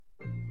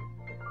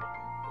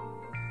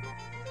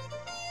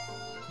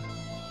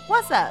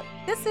What's up?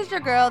 This is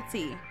your girl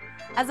T.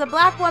 As a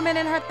black woman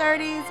in her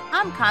 30s,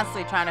 I'm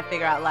constantly trying to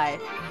figure out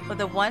life. But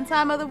the one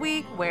time of the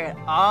week where it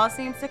all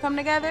seems to come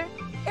together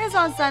is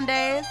on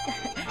Sundays.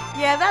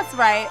 Yeah, that's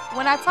right.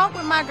 When I talk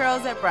with my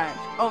girls at brunch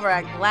over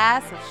a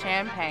glass of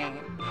champagne.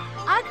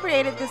 I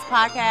created this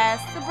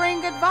podcast to bring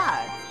good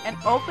vibes and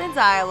open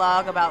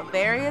dialogue about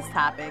various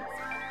topics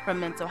from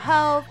mental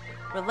health,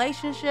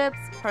 relationships,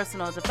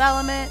 personal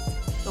development,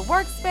 the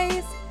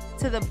workspace,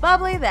 to the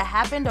bubbly that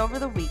happened over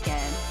the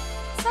weekend.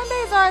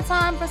 Sundays are a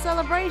time for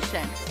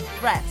celebration,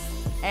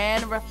 rest,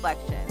 and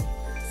reflection.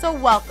 So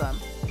welcome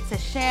to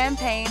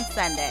Champagne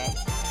Sunday.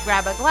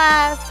 Grab a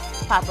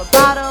glass, pop a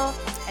bottle,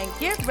 and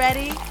get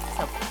ready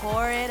to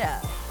pour it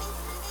up.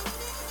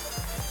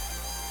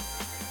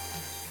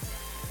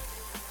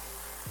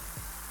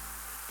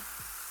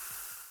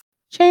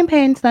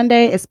 Champagne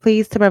Sunday is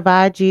pleased to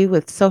provide you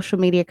with social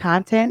media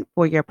content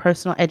for your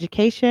personal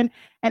education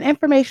and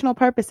informational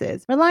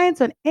purposes. Reliance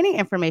on any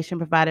information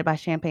provided by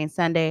Champagne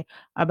Sunday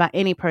or by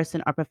any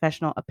person or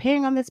professional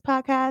appearing on this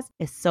podcast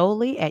is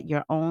solely at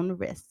your own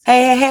risk.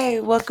 Hey,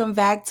 welcome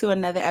back to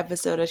another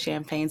episode of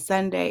Champagne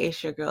Sunday.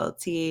 It's your girl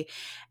T,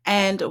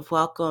 and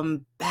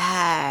welcome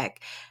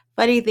back.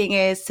 Funny thing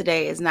is,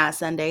 today is not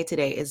Sunday.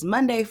 Today is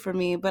Monday for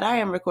me, but I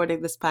am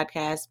recording this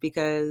podcast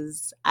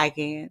because I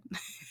can.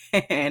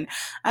 And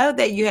I hope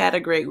that you had a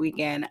great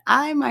weekend.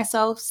 I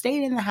myself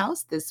stayed in the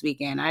house this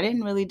weekend. I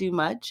didn't really do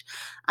much.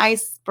 I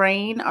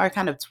sprained or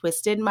kind of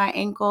twisted my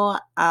ankle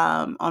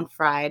on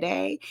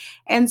Friday.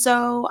 And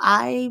so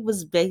I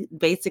was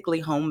basically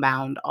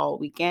homebound all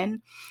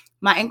weekend.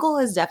 My ankle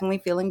is definitely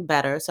feeling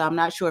better. So I'm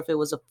not sure if it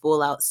was a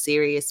full out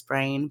serious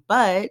sprain,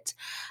 but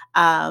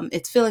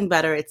it's feeling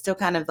better. It's still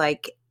kind of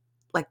like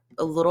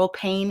a little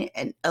pain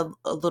and a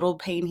little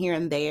pain here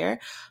and there,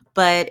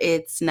 but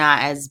it's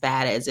not as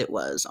bad as it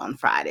was on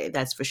Friday,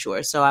 that's for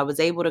sure. So I was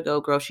able to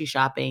go grocery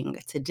shopping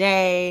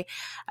today.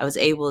 I was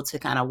able to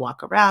kind of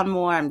walk around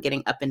more. I'm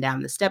getting up and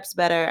down the steps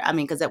better. I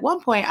mean, because at one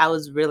point I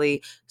was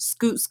really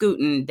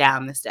scooting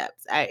down the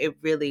steps. It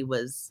really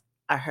was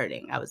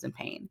hurting. I was in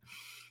pain.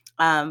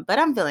 But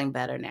I'm feeling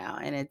better now,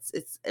 and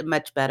it's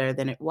much better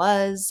than it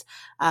was.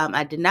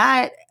 I did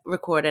not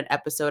record an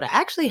episode. I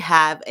actually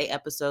have an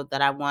episode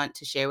that I want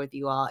to share with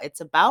you all.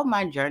 It's about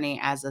my journey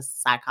as a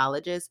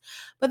psychologist,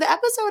 but the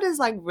episode is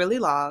like really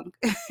long,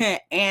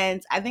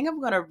 and I think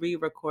I'm gonna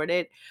re-record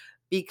it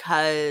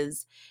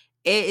because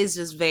it is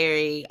just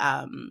very.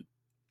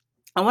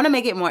 I want to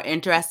make it more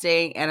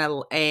interesting,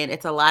 and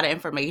it's a lot of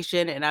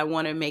information, and I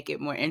want to make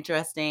it more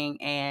interesting,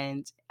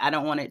 and I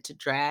don't want it to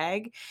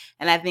drag.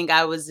 And I think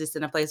I was just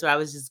in a place where I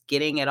was just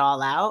getting it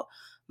all out,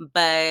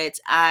 but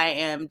I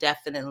am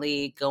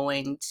definitely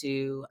going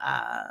to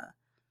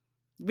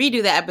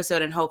redo the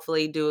episode and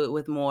hopefully do it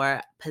with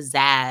more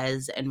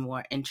pizzazz and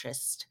more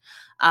interest.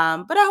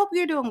 But I hope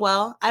you're doing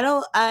well.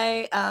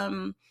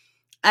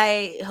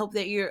 I hope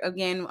that you're,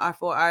 again, our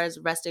 4 hours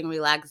resting,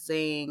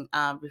 relaxing,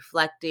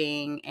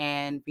 reflecting,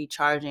 and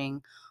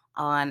recharging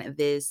on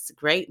this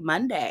great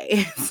Monday.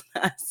 It's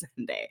not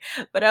Sunday,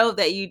 but I hope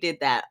that you did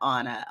that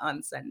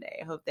on Sunday.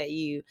 I hope that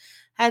you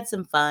had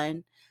some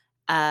fun.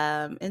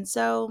 And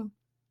so,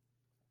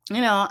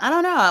 I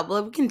don't know.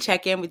 Well, we can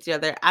check in with each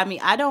other. I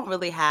mean, I don't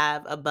really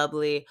have a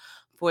bubbly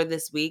for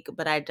this week,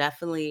 but I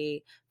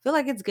definitely feel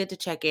like it's good to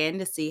check in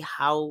to see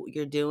how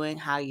you're doing,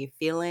 how you're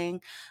feeling.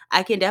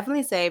 I can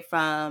definitely say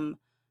from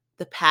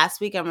the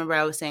past week, I remember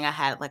I was saying I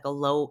had like a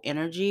low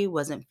energy,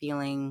 wasn't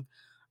feeling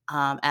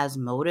as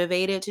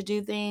motivated to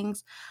do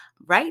things.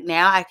 Right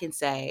now, I can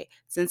say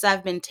since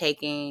I've been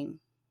taking,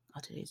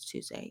 today's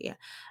Tuesday, yeah.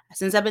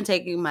 Since I've been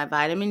taking my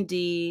vitamin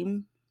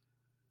D,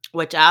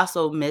 which I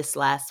also missed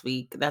last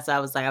week. That's why I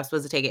was like, I was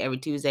supposed to take it every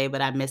Tuesday,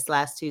 but I missed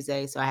last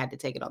Tuesday, so I had to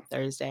take it on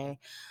Thursday.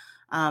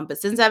 But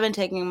since I've been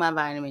taking my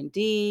vitamin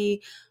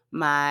D,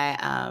 my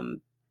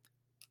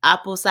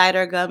apple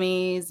cider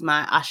gummies,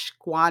 my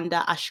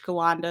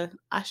ashwagandha,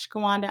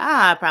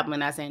 I'm probably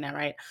not saying that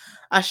right.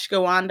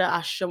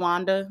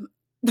 Ashwagandha.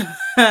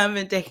 I've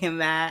been taking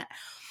that.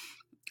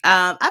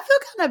 I feel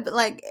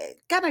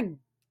kind of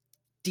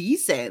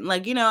decent.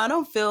 Like, I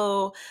don't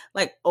feel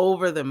like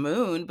over the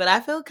moon, but I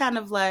feel kind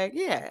of like,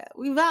 yeah,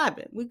 we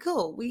vibing, we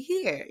cool, we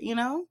here.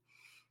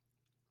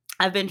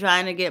 I've been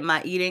trying to get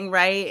my eating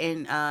right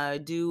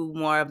and do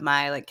more of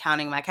my like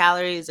counting my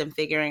calories and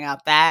figuring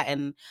out that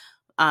and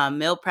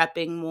meal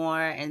prepping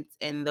more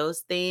and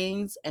those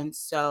things. And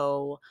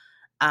so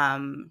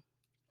um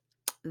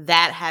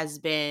that has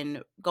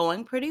been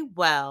going pretty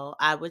well,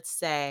 I would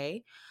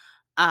say.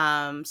 So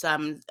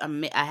I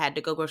had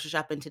to go grocery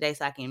shopping today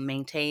so I can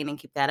maintain and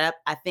keep that up.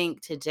 I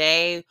think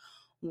today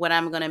what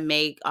I'm gonna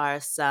make are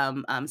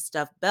some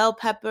stuffed bell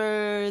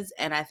peppers,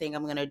 and I think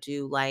I'm gonna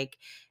do like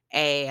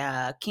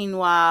a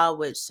quinoa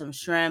with some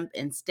shrimp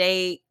and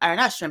steak, or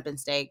not shrimp and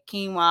steak,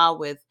 quinoa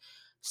with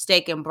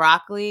steak and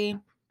broccoli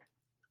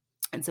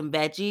and some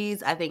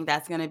veggies. I think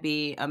that's gonna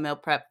be a meal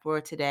prep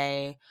for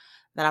today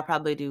that I'll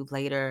probably do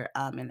later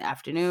in the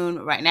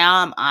afternoon. Right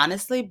now, I'm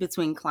honestly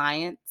between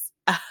clients.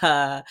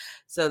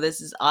 So this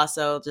is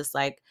also just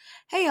like,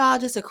 hey y'all,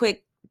 just a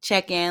quick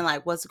check in,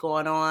 like what's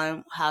going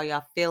on, how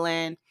y'all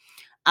feeling.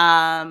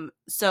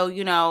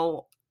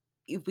 So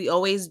we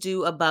always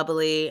do a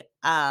bubbly.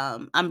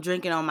 I'm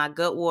drinking on my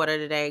good water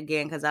today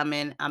again because I'm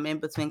in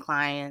between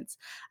clients.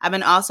 I've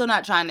been also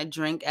not trying to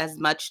drink as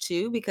much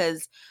too,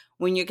 because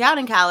when you're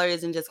counting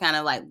calories and just kind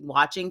of like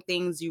watching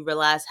things, you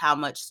realize how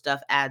much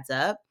stuff adds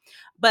up.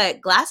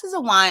 But glasses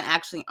of wine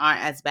actually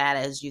aren't as bad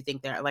as you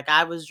think they're. Like,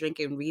 I was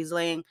drinking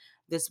Riesling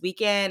this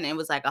weekend, and it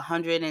was like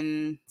 100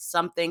 and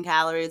something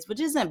calories,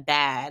 which isn't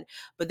bad.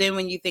 But then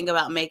when you think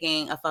about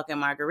making a fucking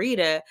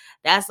margarita,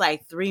 that's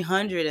like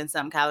 300 and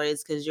some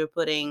calories because you're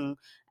putting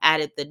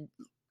added the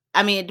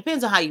I mean, it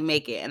depends on how you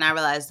make it. And I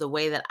realized the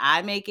way that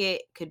I make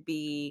it could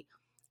be,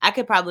 I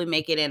could probably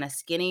make it in a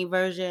skinny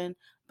version,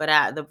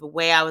 but the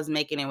way I was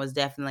making it was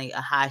definitely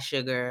a high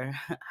sugar,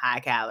 high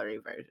calorie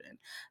version.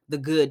 The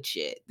good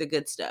shit, the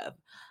good stuff.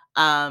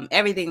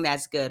 Everything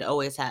that's good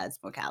always has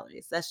more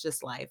calories. That's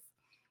just life.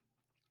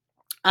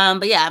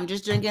 But yeah, I'm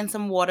just drinking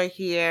some water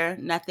here.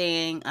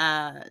 Nothing,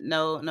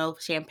 no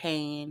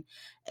champagne.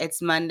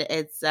 It's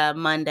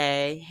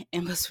Monday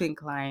in between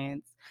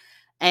clients.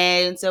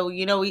 And so,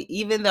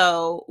 even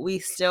though we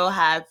still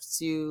have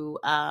to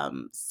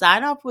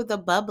sign up with a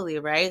bubbly,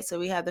 right? So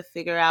we have to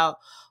figure out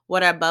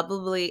what our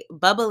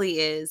bubbly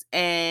is.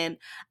 And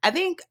I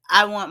think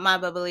I want my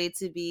bubbly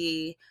to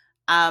be,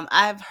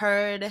 I've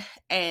heard,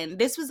 and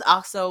this was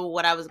also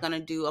what I was going to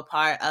do a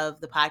part of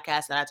the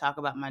podcast that I talk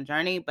about my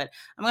journey, but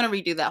I'm going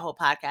to redo that whole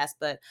podcast.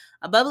 But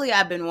a bubbly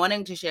I've been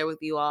wanting to share with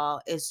you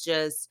all is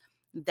just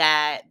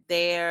that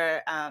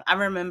I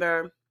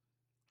remember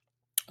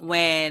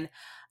when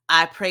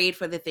I prayed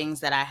for the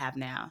things that I have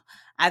now.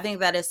 I think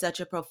that is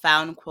such a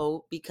profound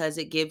quote because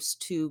it gives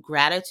to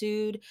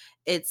gratitude.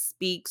 It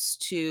speaks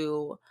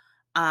to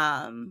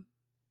um,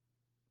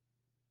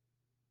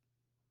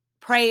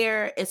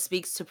 prayer. It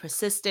speaks to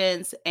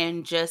persistence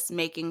and just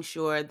making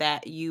sure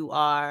that you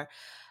are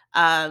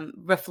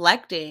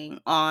reflecting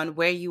on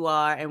where you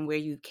are and where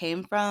you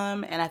came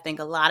from. And I think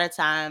a lot of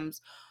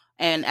times,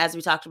 and as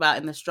we talked about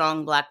in the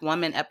Strong Black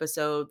Woman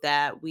episode,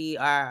 that we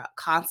are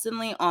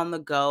constantly on the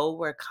go.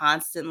 We're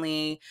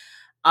constantly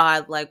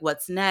are like,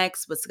 what's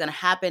next? What's going to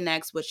happen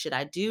next? What should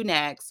I do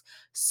next?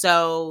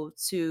 So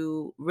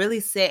to really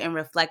sit and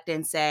reflect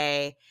and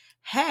say,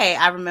 hey,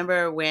 I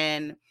remember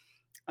when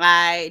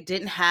I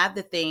didn't have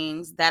the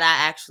things that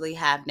I actually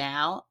have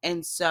now.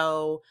 And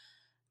so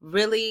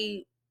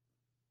really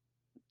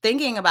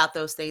thinking about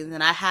those things,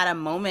 and I had a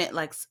moment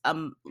like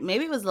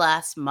maybe it was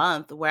last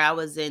month where I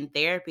was in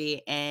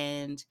therapy,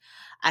 and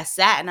I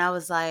sat and I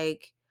was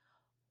like,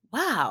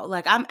 wow,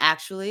 like I'm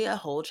actually a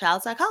whole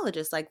child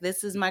psychologist. Like,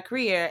 this is my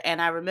career.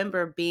 And I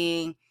remember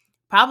being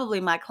probably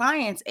my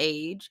client's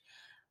age,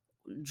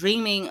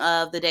 dreaming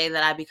of the day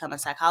that I become a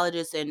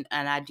psychologist and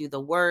I do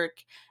the work.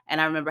 And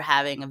I remember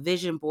having a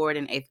vision board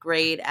in 8th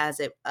grade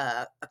as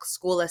a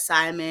school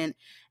assignment,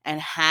 and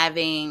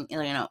having,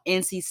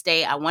 NC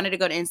State. I wanted to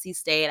go to NC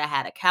State. I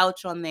had a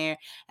couch on there,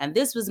 and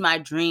this was my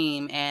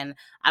dream. And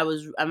I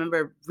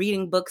remember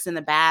reading books in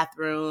the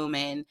bathroom,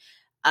 and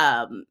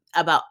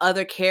about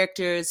other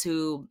characters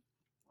who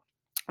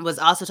was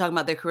also talking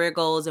about their career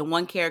goals, and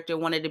one character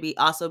wanted to be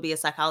a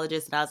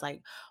psychologist, and I was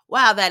like,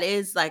 wow, that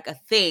is like a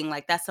thing,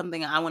 like that's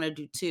something I want to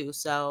do too.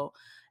 So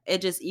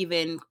it just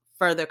even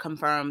further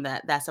confirmed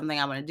that that's something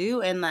I want to do.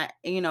 And like,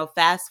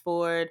 fast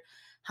forward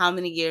how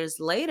many years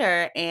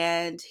later,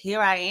 and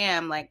here I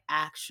am, like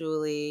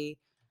actually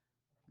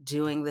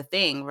doing the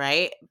thing,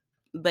 right?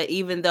 But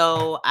even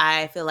though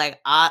I feel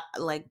like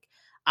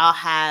I'll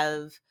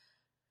have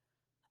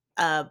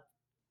uh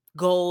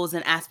goals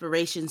and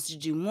aspirations to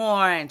do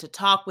more and to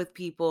talk with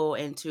people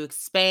and to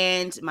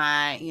expand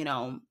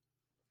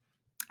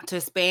to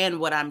expand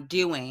what I'm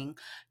doing,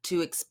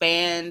 to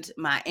expand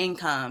my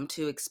income,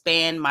 to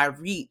expand my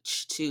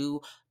reach,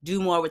 to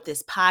do more with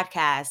this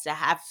podcast. I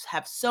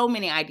have so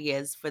many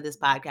ideas for this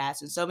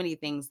podcast and so many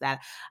things that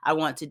I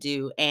want to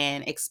do,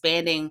 and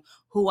expanding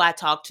who I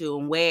talk to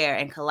and where,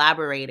 and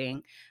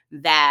collaborating,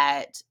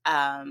 that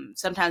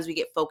sometimes we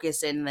get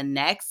focused in the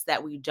next,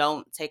 that we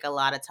don't take a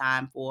lot of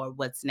time for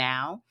what's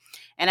now.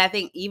 And I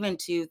think even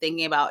too,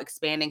 thinking about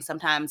expanding,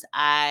 sometimes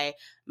I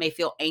may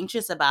feel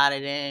anxious about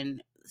it,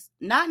 and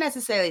not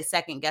necessarily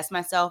second guess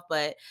myself,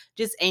 but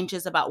just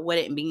anxious about what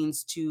it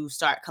means to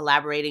start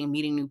collaborating,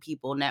 meeting new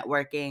people,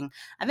 networking.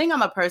 I think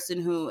I'm a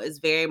person who is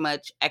very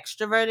much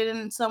extroverted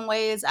in some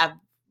ways. I've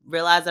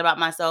realized about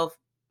myself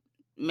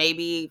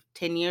maybe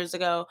 10 years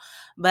ago,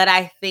 but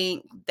I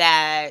think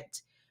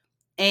that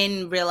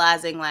in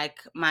realizing like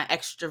my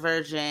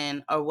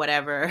extroversion or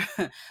whatever,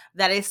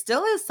 that it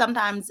still is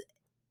sometimes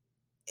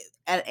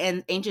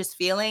an anxious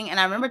feeling. And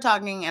I remember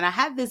talking, and I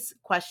had this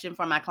question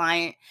for my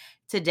client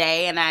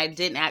today, and I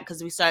didn't ask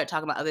because we started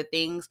talking about other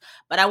things.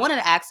 But I wanted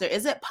to ask her,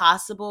 is it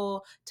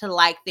possible to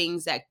like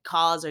things that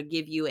cause or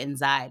give you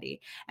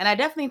anxiety? And I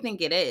definitely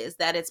think it is,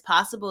 that it's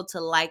possible to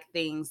like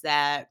things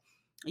that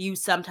you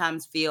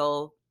sometimes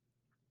feel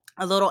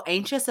a little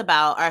anxious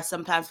about or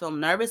sometimes feel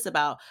nervous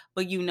about,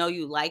 but you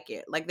like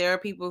it. Like there are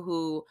people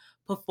who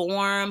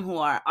perform, who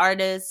are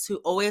artists, who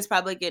always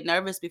probably get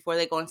nervous before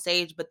they go on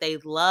stage, but they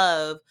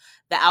love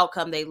the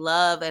outcome. They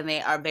love and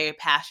they are very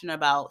passionate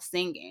about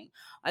singing.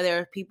 Or there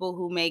are people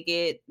who may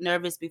get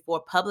nervous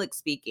before public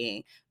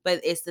speaking, but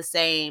it's the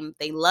same.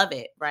 They love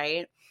it,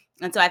 right?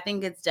 And so I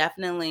think it's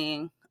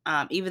definitely,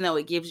 even though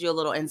it gives you a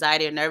little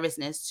anxiety or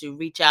nervousness to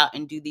reach out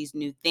and do these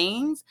new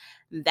things,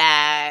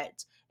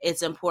 that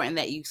it's important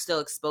that you still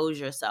expose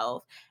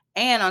yourself.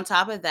 And on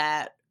top of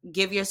that,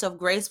 give yourself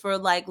grace for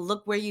like,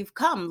 look where you've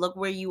come, look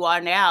where you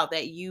are now,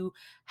 that you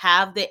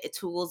have the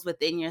tools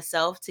within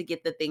yourself to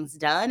get the things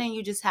done and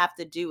you just have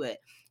to do it.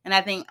 And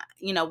I think,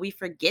 we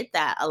forget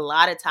that a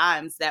lot of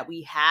times that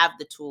we have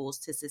the tools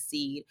to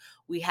succeed.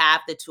 We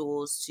have the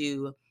tools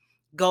to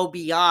go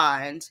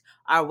beyond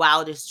our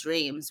wildest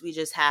dreams. We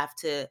just have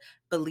to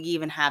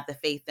believe and have the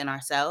faith in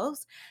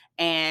ourselves.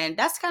 And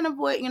that's kind of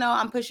what,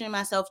 I'm pushing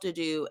myself to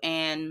do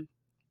and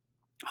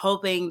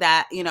hoping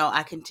that,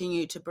 I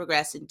continue to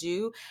progress and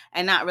do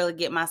and not really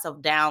get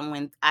myself down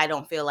when I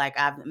don't feel like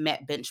I've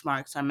met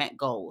benchmarks or met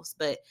goals,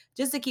 but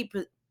just to keep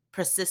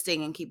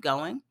persisting and keep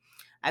going,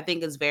 I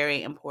think is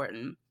very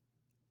important.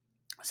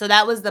 So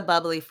that was the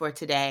bubbly for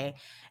today,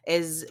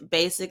 is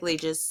basically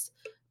just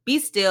be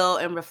still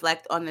and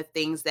reflect on the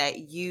things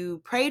that you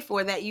prayed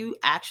for that you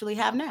actually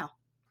have now.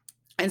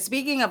 And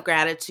speaking of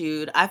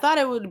gratitude, I thought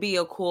it would be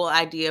a cool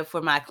idea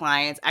for my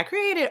clients. I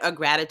created a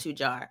gratitude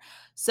jar.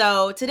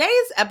 So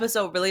today's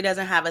episode really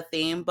doesn't have a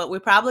theme, but we're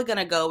probably going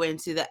to go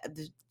into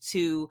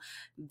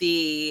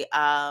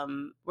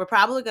we're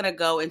probably going to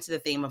go into the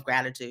theme of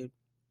gratitude.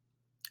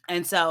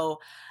 And so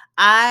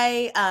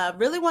I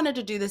really wanted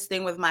to do this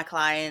thing with my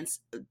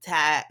clients,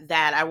 that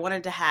I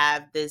wanted to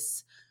have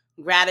this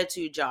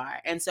gratitude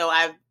jar. And so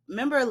I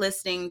remember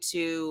listening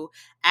to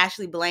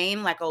Ashley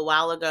Blaine like a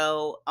while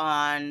ago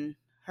on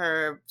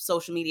her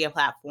social media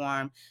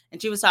platform.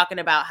 And she was talking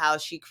about how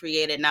she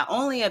created not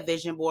only a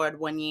vision board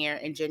one year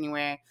in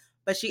January,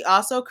 but she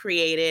also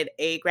created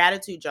a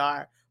gratitude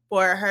jar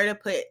for her to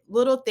put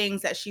little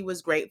things that she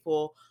was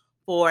grateful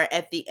for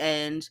at the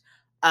end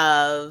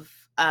of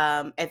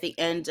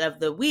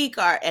the week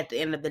or at the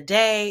end of the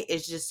day.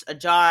 Is just a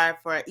jar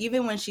for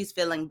even when she's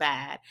feeling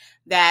bad,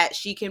 that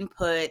she can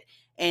put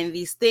in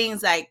these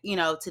things like,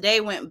 today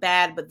went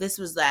bad, but this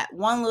was that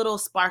one little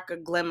spark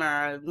of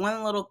glimmer,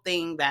 one little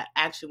thing that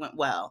actually went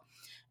well.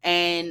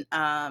 And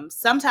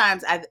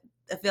sometimes I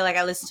feel like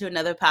I listen to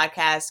another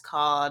podcast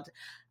called,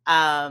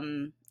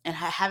 and I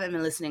haven't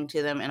been listening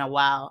to them in a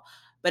while,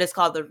 but it's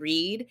called The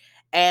Read.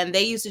 And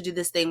they used to do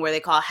this thing where they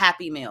call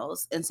happy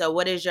meals. And so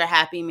what is your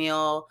happy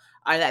meal?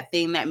 Or that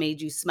thing that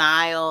made you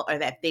smile, or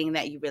that thing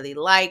that you really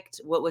liked?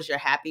 What was your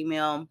happy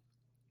meal?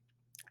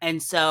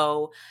 And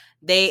so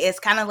it's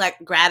kind of like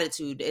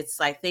gratitude. It's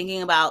like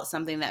thinking about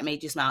something that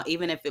made you smile,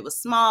 even if it was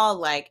small,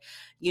 like,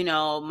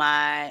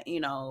 my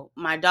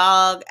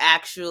dog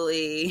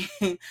actually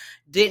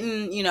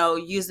didn't,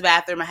 use the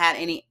bathroom or had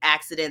any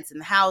accidents in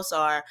the house,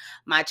 or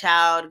my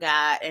child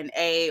got an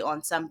A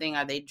on something,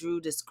 or they drew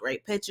this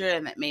great picture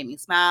and that made me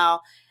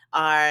smile,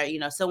 or,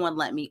 someone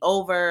let me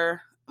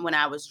over when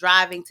I was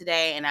driving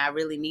today and I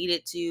really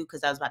needed to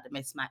because I was about to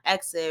miss my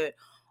exit,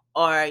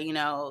 or,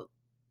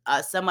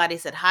 somebody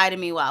said hi to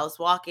me while I was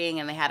walking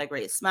and they had a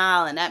great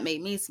smile and that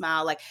made me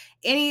smile. Like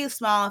any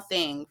small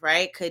thing,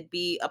 right, could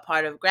be a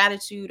part of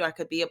gratitude, or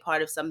could be a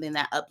part of something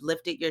that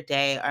uplifted your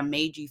day or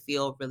made you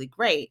feel really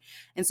great.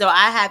 And so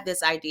I had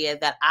this idea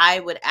that I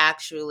would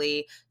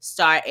actually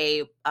start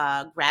a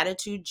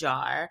gratitude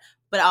jar,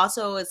 but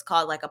also it's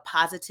called like a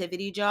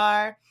positivity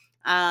jar,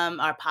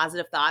 or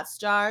positive thoughts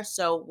jar.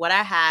 So what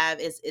I have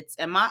is, it's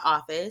in my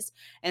office.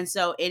 And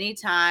so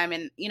anytime,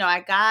 and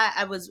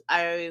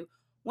I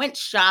went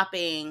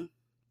shopping.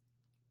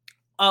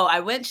 Oh, I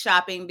went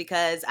shopping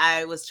because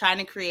I was trying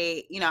to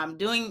create, I'm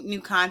doing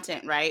new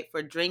content, right?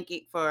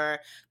 For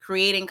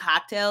creating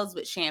cocktails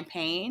with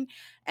champagne.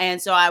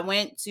 And so I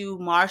went to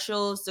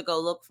Marshall's to go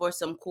look for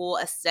some cool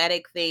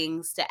aesthetic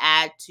things to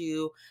add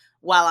to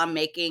while I'm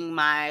making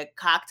my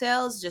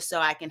cocktails, just so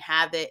I can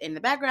have it in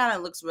the background.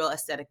 It looks real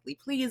aesthetically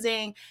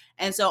pleasing.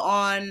 And so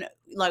on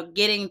like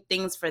getting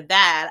things for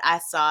that, I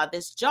saw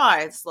this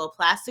jar, this little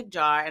plastic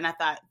jar, and I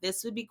thought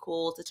this would be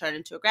cool to turn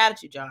into a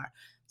gratitude jar.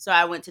 So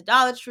I went to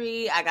Dollar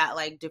Tree. I got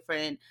like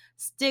different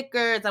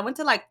stickers. I went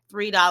to like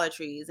 3 Dollar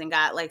Trees and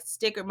got like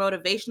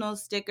motivational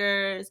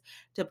stickers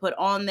to put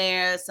on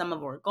there. Some of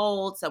them were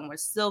gold, some were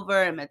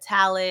silver and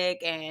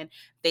metallic. And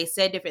they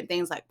said different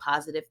things like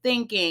positive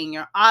thinking,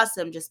 you're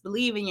awesome, just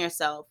believe in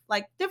yourself,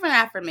 like different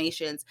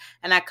affirmations.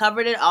 And I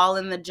covered it all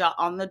in the jar,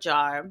 on the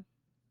jar,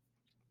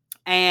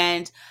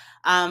 and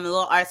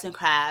little arts and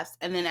crafts.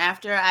 And then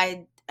after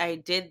I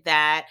did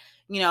that,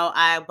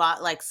 I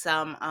bought like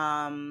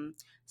some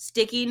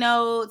sticky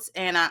notes,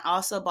 and I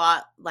also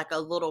bought like a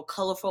little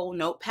colorful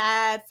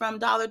notepad from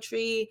Dollar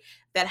Tree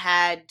that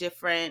had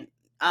different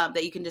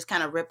that you can just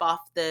kind of rip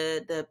off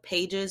the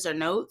pages or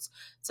notes.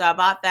 So I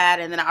bought that,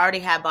 and then I already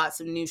had bought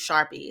some new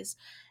Sharpies.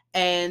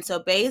 And so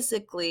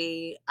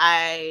basically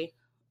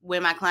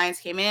when my clients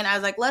came in, I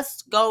was like,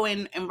 let's go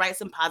and write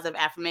some positive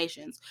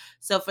affirmations.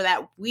 So for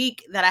that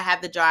week that I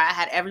had the jar, I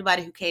had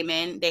everybody who came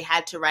in, they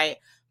had to write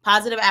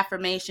positive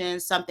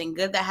affirmations, something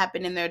good that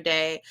happened in their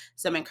day,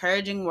 some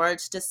encouraging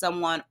words to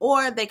someone,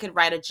 or they could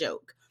write a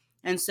joke.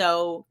 And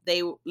so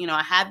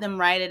I had them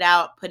write it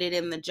out, put it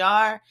in the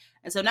jar.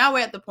 And so now we're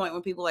at the point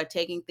where people are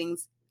taking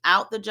things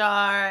out the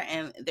jar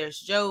and there's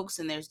jokes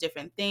and there's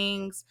different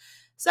things.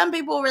 Some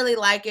people really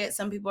like it.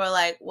 Some people are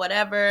like,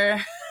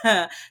 whatever.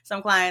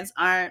 Some clients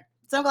aren't.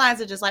 Some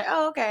clients are just like,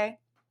 oh, okay.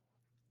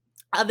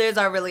 Others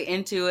are really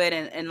into it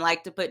and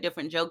like to put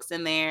different jokes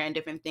in there and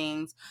different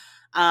things,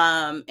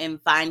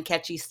 and find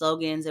catchy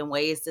slogans and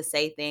ways to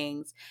say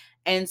things.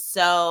 And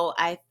so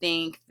I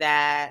think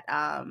that,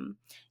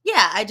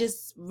 I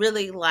just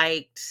really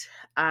liked,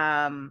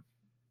 the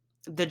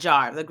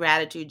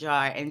gratitude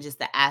jar, and just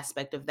the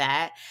aspect of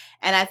that.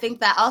 And I think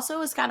that also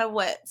is kind of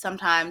what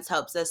sometimes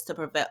helps us to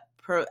prevent.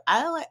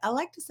 I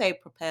like to say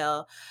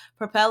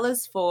propel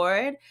us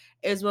forward,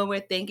 is when we're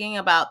thinking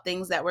about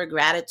things that we're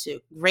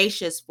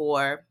gracious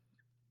for,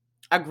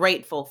 are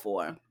grateful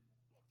for,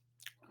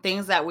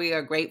 things that we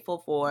are grateful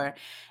for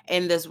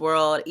in this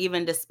world,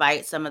 even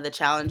despite some of the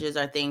challenges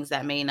or things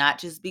that may not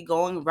just be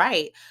going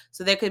right.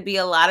 So there could be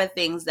a lot of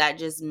things that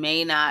just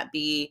may not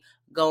be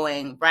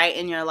going right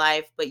in your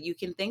life, but you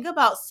can think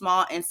about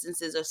small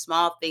instances or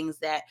small things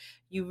that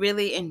you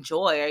really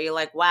enjoy, or you're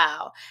like,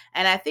 wow.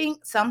 And I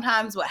think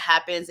sometimes what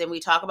happens, and we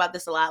talk about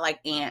this a lot, like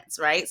ants,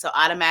 right? So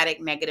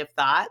automatic negative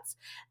thoughts,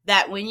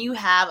 that when you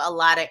have a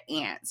lot of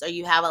ants or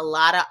you have a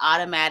lot of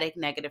automatic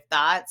negative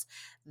thoughts,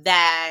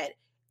 that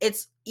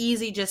it's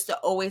easy just to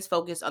always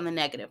focus on the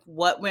negative.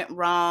 What went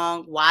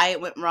wrong, why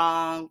it went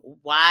wrong,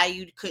 why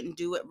you couldn't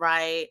do it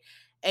right.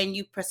 And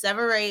you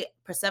perseverate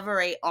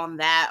on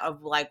that,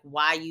 of like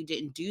why you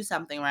didn't do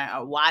something right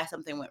or why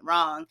something went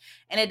wrong.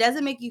 And it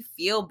doesn't make you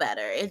feel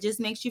better. It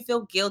just makes you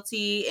feel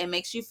guilty. It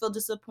makes you feel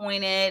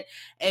disappointed.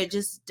 It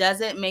just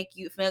doesn't makes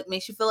you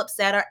feel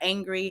upset or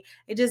angry.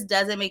 It just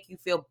doesn't make you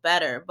feel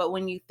better. But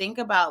when you think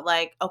about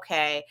like,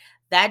 okay,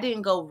 that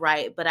didn't go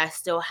right, but I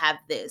still have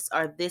this,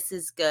 or this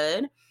is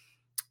good,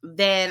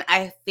 then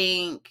I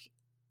think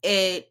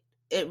it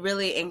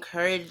really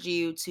encouraged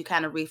you to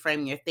kind of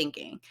reframe your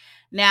thinking.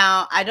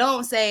 Now, I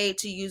don't say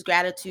to use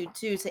gratitude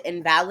too to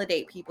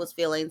invalidate people's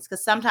feelings,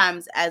 because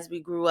sometimes as we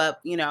grew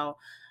up,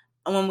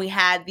 when we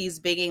had these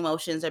big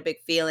emotions or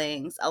big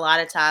feelings, a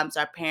lot of times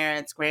our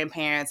parents,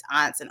 grandparents,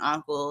 aunts, and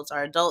uncles,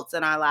 or adults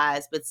in our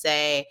lives would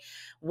say,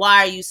 why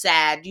are you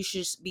sad? You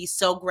should be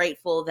so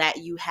grateful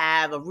that you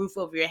have a roof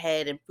over your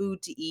head and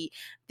food to eat.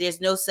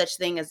 There's no such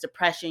thing as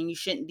depression.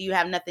 You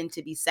have nothing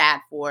to be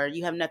sad for.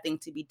 You have nothing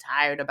to be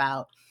tired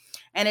about.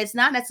 And it's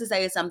not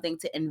necessarily something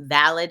to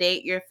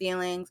invalidate your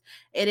feelings.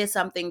 It is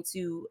something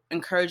to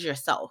encourage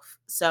yourself.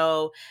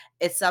 So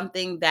it's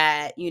something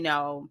that,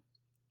 yeah,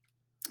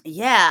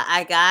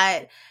 I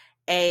got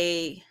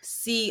a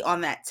C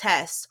on that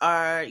test, or,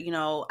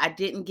 I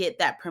didn't get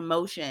that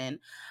promotion,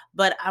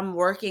 but I'm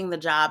working the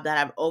job that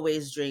I've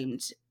always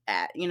dreamed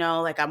at,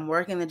 like I'm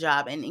working the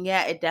job. And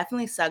yeah, it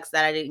definitely sucks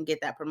that I didn't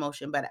get that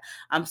promotion, but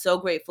I'm so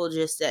grateful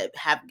just to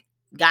have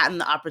gotten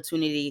the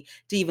opportunity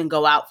to even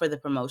go out for the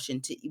promotion,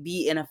 to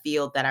be in a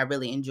field that I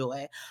really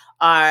enjoy.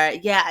 Or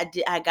yeah,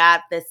 I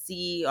got the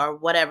C or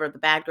whatever, the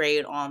bad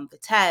grade on the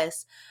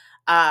test,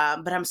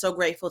 but I'm so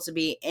grateful to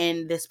be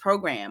in this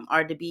program,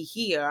 or to be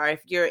here. Or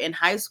if you're in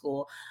high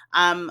school,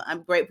 I'm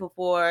grateful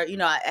for,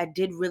 I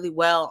did really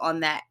well on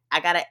that. I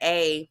got an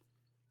A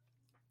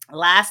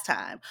last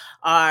time,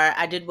 or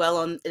I did well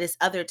on this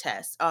other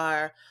test,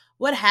 or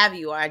what have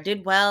you, or I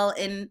did well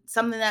in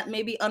something that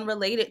may be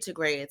unrelated to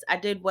grades. I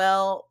did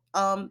well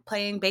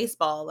playing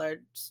baseball, or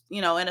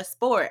in a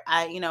sport.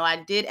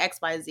 I did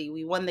XYZ.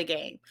 We won the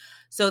game.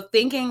 So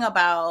thinking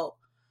about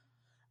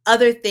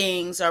other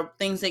things, or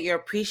things that you're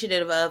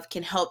appreciative of,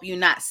 can help you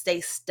not stay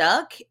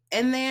stuck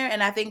in there.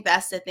 And I think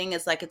that's the thing,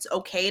 is like, it's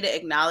okay to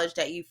acknowledge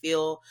that you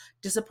feel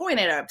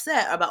disappointed or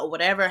upset about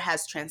whatever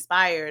has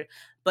transpired.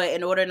 But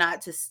in order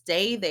not to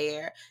stay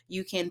there,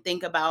 you can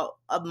think about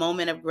a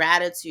moment of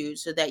gratitude,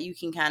 so that you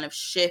can kind of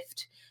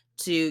shift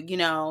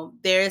to,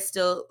 there is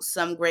still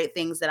some great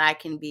things that I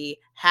can be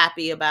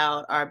happy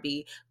about, or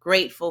be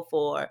grateful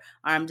for, or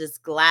I'm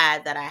just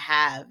glad that I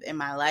have in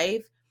my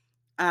life.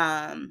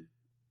 Um,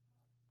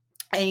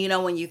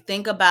 and when you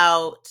think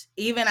about,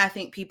 even I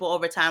think people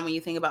over time, when you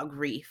think about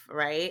grief,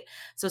 right?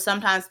 So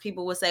sometimes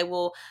people will say,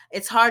 well,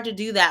 it's hard to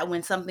do that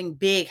when something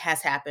big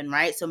has happened,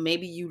 right? So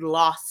maybe you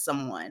lost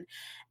someone.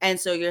 And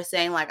so you're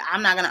saying, like,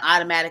 I'm not going to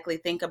automatically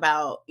think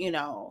about,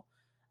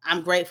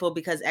 I'm grateful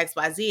because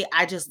XYZ.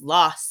 I just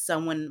lost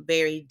someone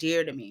very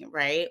dear to me,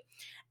 right?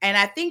 And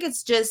I think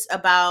it's just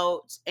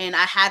about, and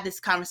I had this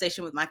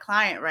conversation with my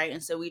client, right?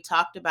 And so we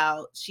talked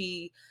about,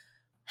 she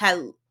had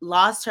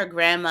lost her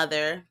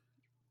grandmother,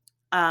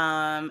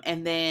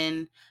 and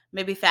then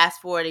maybe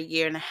fast forward a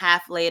year and a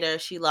half later,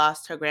 she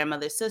lost her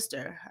grandmother's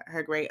sister,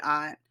 her great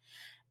aunt.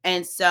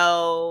 And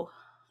so,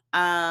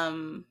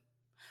 um,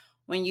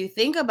 when you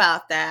think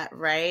about that,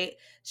 right?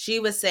 She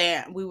was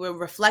saying, we were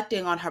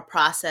reflecting on her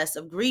process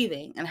of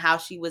grieving and how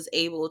she was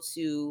able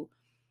to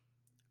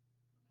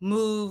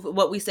move,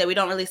 what we say, we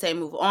don't really say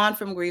move on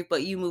from grief,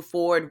 but you move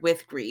forward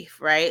with grief,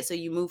 right? So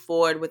you move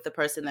forward with the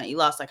person that you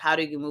lost. Like, how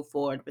do you move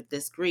forward with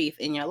this grief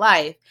in your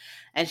life?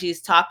 And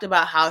she's talked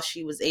about how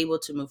she was able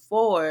to move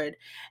forward.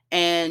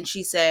 And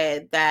she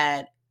said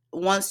that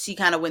once she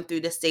kind of went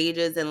through the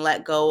stages and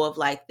let go of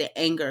like the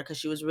anger, because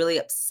she was really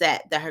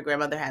upset that her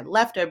grandmother had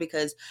left her,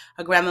 because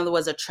her grandmother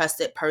was a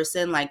trusted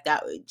person, like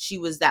that she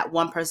was that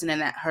one person in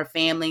that her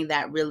family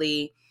that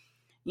really,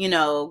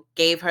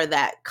 gave her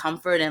that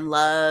comfort and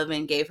love,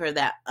 and gave her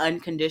that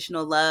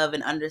unconditional love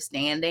and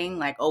understanding,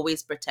 like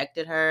always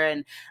protected her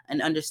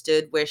and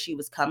understood where she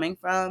was coming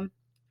from.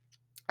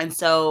 And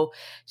so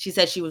she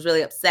said she was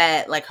really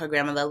upset, like her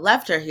grandmother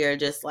left her here,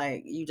 just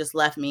like, you just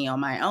left me on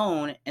my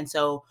own. And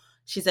so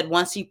she said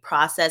once she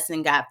processed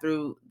and got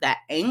through that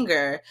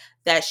anger,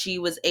 that she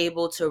was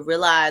able to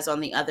realize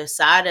on the other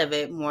side of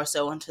it, more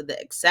so into the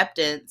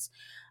acceptance,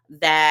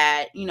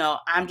 that,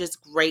 I'm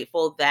just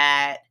grateful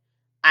that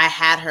I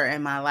had her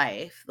in my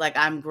life. Like,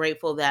 I'm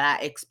grateful that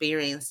I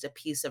experienced a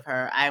piece of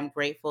her. I'm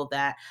grateful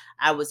that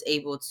I was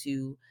able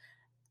to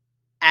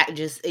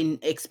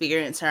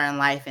experience her in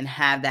life and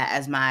have that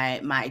as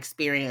my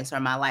experience,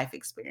 or my life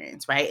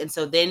experience, right? And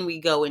so then we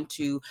go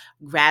into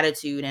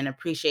gratitude and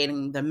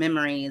appreciating the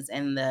memories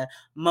and the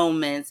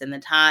moments and the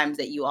times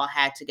that you all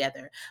had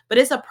together. But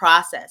it's a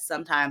process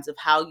sometimes of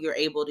how you're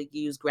able to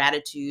use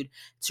gratitude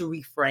to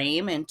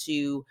reframe and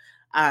to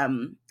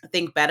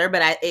think better.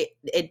 But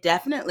it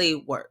definitely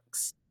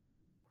works.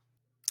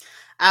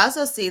 I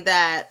also see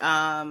that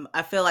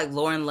I feel like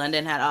Lauren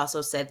London had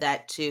also said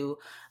that too,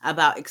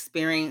 about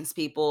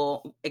experiencing,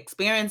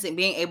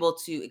 being able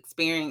to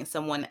experience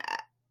someone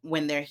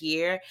when they're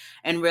here,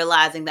 and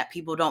realizing that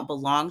people don't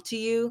belong to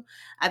you.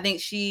 I think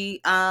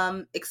she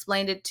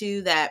explained it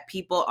too, that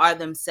people are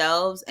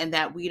themselves and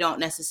that we don't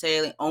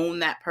necessarily own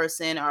that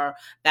person, or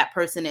that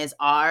person is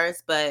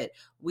ours, but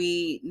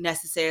we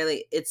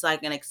necessarily, it's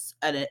like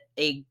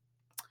a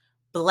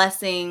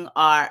blessing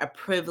or a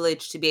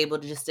privilege to be able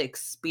to just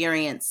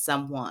experience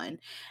someone.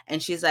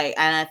 And she's like,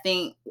 and I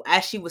think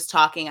as she was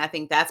talking, I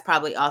think that's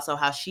probably also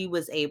how she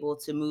was able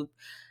to move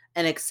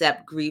and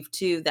accept grief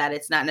too, that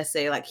it's not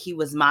necessarily like he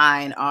was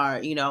mine,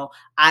 or,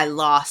 I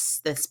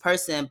lost this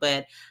person,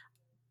 but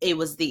it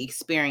was the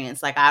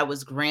experience. Like, I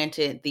was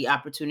granted the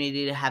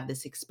opportunity to have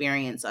this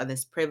experience, or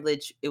this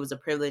privilege. It was a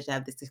privilege to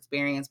have this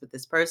experience with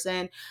this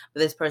person,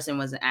 but this person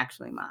wasn't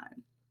actually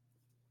mine.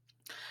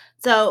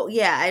 So,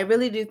 yeah, I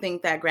really do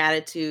think that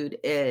gratitude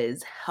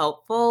is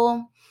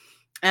helpful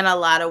in a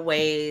lot of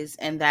ways,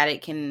 and that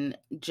it can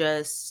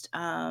just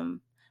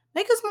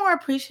make us more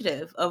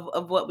appreciative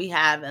of what we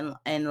have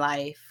in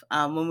life,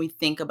 when we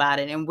think about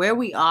it and where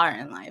we are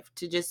in life,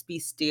 to just be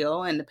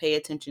still and to pay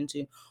attention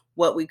to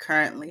what we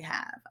currently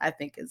have, I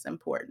think is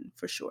important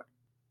for sure.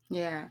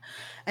 Yeah.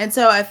 And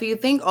so if you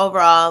think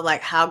overall,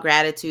 like how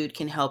gratitude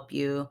can help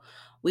you,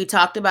 we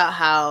talked about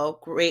how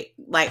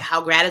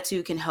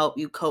gratitude can help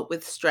you cope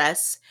with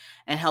stress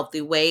in healthy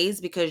ways,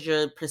 because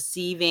you're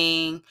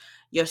perceiving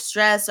your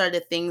stress, or the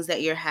things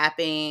that you're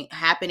happening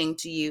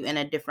to you in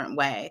a different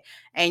way.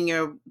 And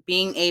you're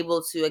being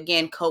able to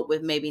again cope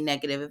with maybe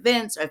negative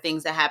events or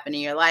things that happen in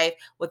your life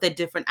with a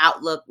different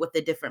outlook, with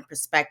a different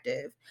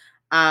perspective.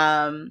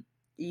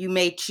 You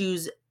may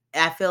choose,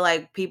 I feel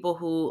like people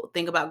who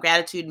think about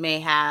gratitude may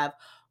have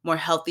more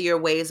healthier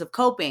ways of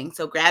coping.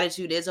 So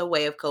gratitude is a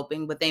way of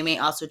coping, but they may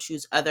also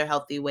choose other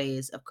healthy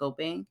ways of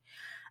coping.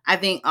 I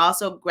think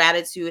also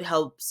gratitude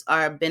helps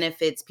or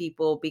benefits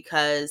people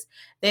because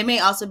they may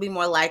also be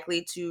more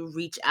likely to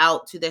reach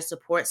out to their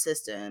support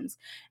systems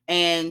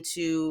and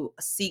to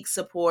seek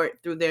support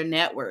through their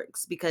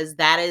networks, because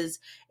that is,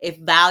 if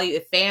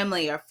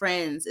family or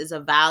friends is a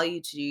value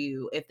to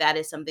you, if that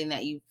is something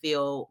that you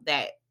feel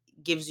that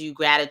gives you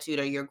gratitude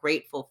or you're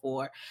grateful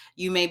for,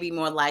 you may be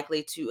more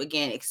likely to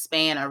again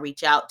expand or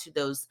reach out to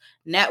those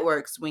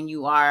networks when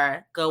you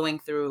are going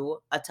through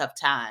a tough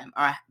time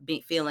or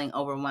feeling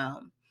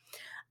overwhelmed.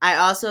 I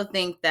also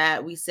think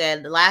that we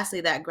said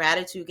lastly that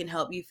gratitude can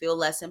help you feel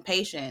less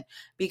impatient,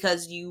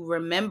 because you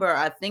remember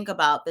or think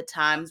about the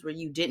times where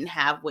you didn't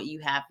have what you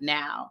have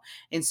now.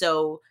 And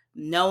so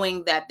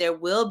knowing that there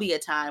will be a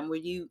time where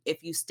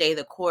if you stay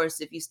the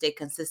course, if you stay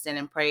consistent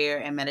in prayer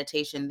and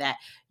meditation, that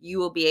you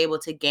will be able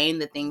to gain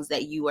the things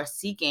that you are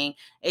seeking.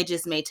 It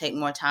just may take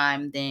more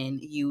time than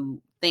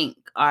you think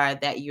or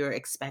that you're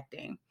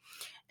expecting.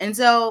 And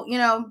so,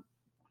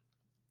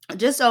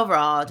 just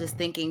overall, just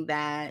thinking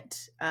that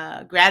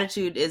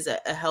gratitude is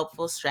a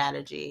helpful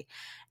strategy.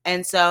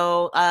 And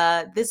so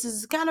this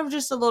is kind of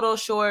just a little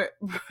short,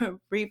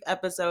 brief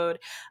episode,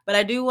 but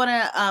I do want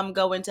to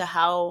go into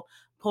how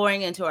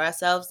pouring into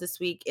ourselves this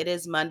week. It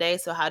is Monday.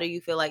 So how do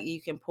you feel like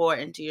you can pour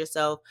into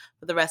yourself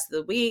for the rest of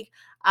the week?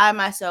 I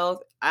myself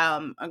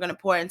am going to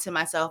pour into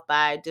myself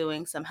by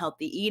doing some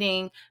healthy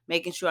eating,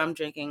 making sure I'm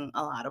drinking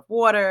a lot of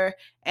water,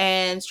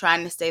 and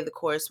trying to stay the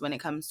course when it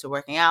comes to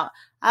working out.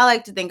 I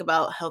like to think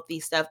about healthy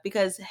stuff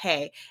because,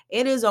 hey,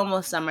 it is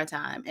almost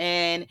summertime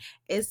and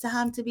it's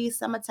time to be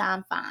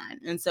summertime fine.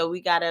 And so we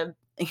gotta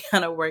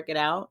work it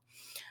out.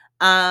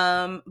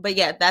 But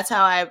yeah, that's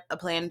how I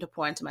plan to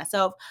pour into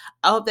myself.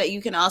 I hope that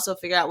you can also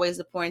figure out ways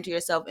to pour into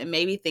yourself and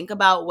maybe think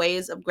about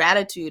ways of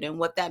gratitude and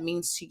what that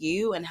means to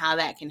you and how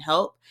that can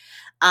help.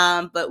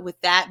 But with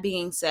that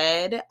being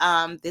said,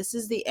 this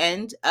is the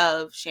end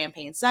of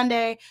Champagne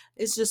Sunday.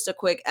 It's just a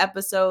quick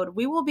episode.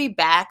 We will be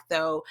back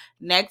though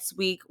next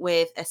week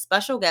with a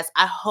special guest.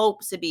 I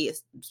hope to be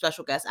a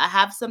special guest. I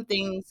have some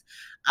things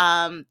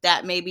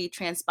that may be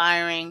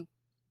transpiring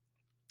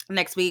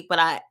next week, but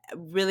I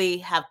really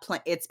have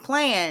it's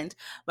planned,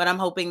 but I'm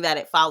hoping that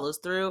it follows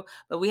through.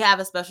 But we have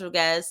a special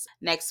guest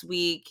next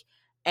week,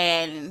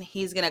 and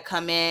he's gonna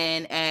come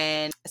in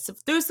and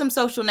through some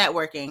social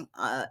networking,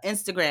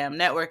 Instagram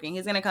networking,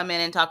 he's gonna come in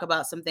and talk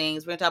about some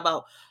things. We're gonna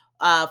talk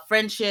about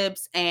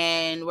friendships,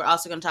 and we're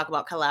also going to talk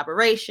about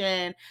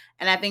collaboration,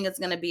 and I think it's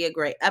going to be a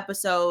great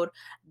episode.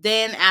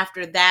 Then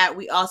after that,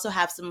 we also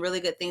have some really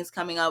good things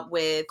coming up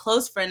with a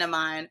close friend of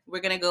mine.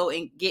 We're going to go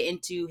and get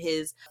into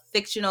his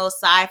fictional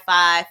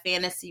sci-fi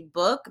fantasy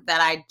book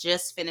that I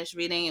just finished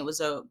reading. It was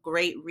a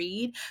great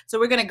read. So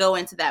we're going to go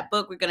into that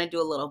book. We're going to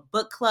do a little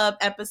book club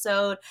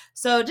episode.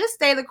 So just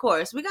stay the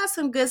course. We got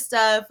some good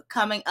stuff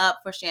coming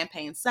up for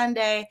Champagne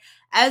Sunday.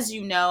 As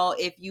you know,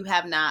 if you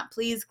have not,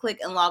 please click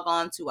and log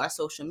on to our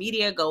social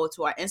media. Go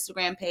to our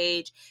Instagram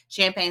page,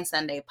 Champagne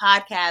Sunday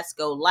Podcast.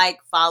 Go like,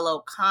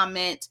 follow,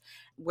 comment.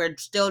 We're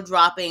still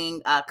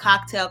dropping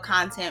cocktail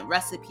content,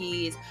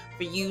 recipes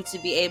for you to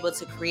be able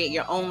to create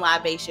your own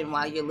libation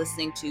while you're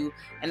listening to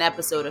an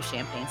episode of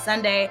Champagne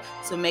Sunday.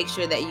 So make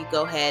sure that you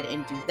go ahead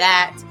and do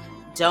that.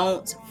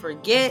 Don't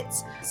forget.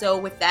 So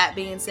with that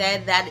being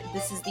said,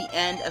 this is the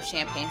end of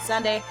Champagne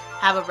Sunday.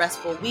 Have a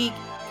restful week.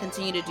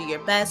 Continue to do your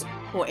best.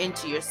 Pour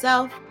into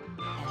yourself.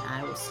 And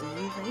I will see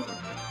you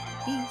later.